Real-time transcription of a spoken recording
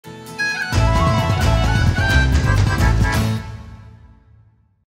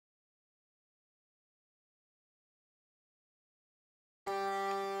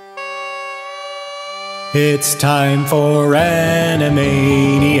It's time for Animaniacs,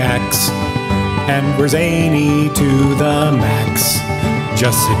 and we're zany to the max.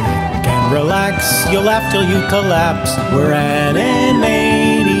 Just sit back and relax, you'll laugh till you collapse. We're Animaniacs.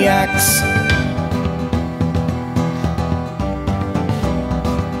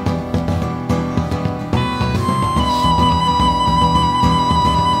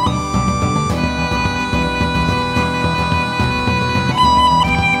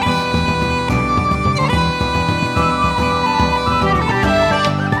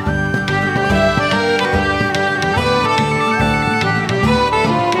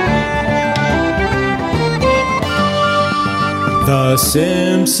 The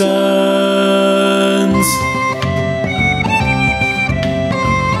Simpsons.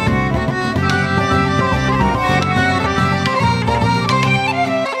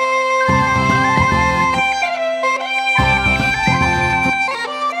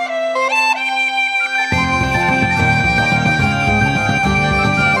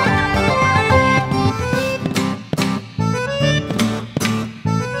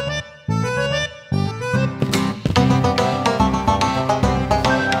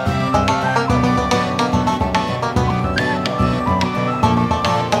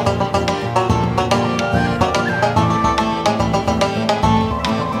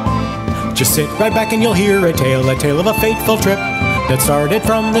 Just sit right back and you'll hear a tale of a fateful trip that started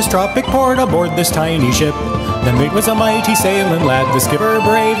from this tropic port aboard this tiny ship. The mate was a mighty sailing lad, the skipper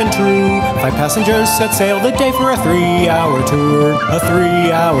brave and true. 5 passengers set sail the day for a 3-hour tour, a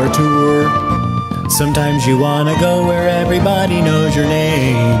 3-hour tour. Sometimes you wanna go where everybody knows your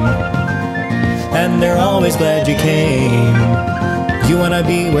name, and they're always glad you came. You wanna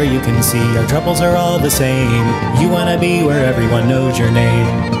be where you can see our troubles are all the same. You wanna be where everyone knows your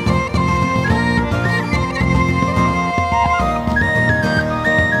name.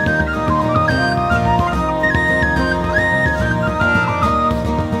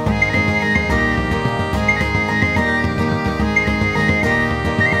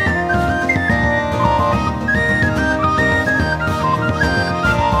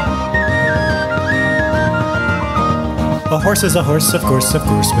 A horse is a horse, of course, but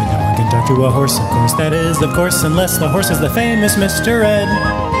no one can talk to a horse, of course. That is, of course, unless the horse is the famous Mr. Ed.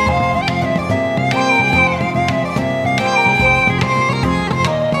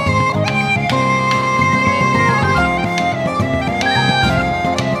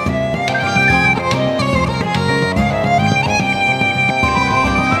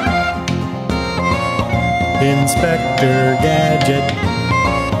 Inspector Gadget.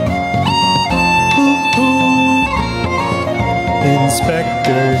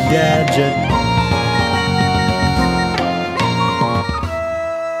 Inspector Gadget.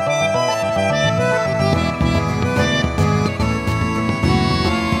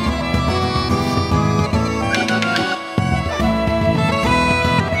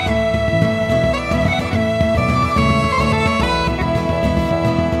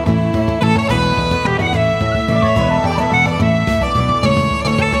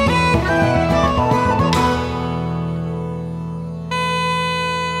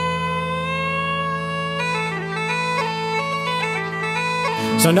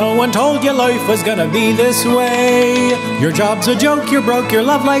 So no one told you life was gonna be this way. Your job's a joke, you're broke, your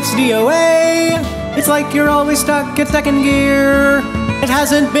love life's DOA. It's like you're always stuck in second gear. It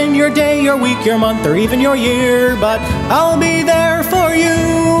hasn't been your day, your week, your month, or even your year. But I'll be there for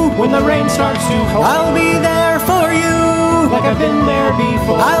you when the rain starts to pour. I'll be there for you like I've been there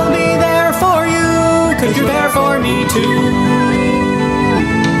before. I'll be there for you 'cause you're there for me too.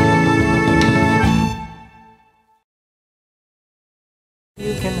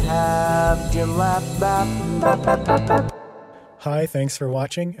 You can have Jim Lap Bap. Hi, thanks for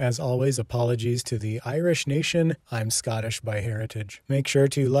watching. As always, apologies to the Irish nation. I'm Scottish by heritage. Make sure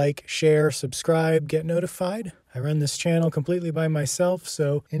to like, share, subscribe, get notified. I run this channel completely by myself,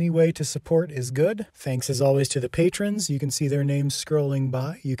 so any way to support is good. Thanks as always to the patrons. You can see their names scrolling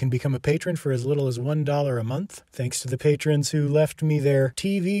by. You can become a patron for as little as $1 a month. Thanks to the patrons who left me their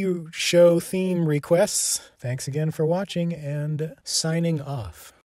TV show theme requests. Thanks again for watching, and signing off.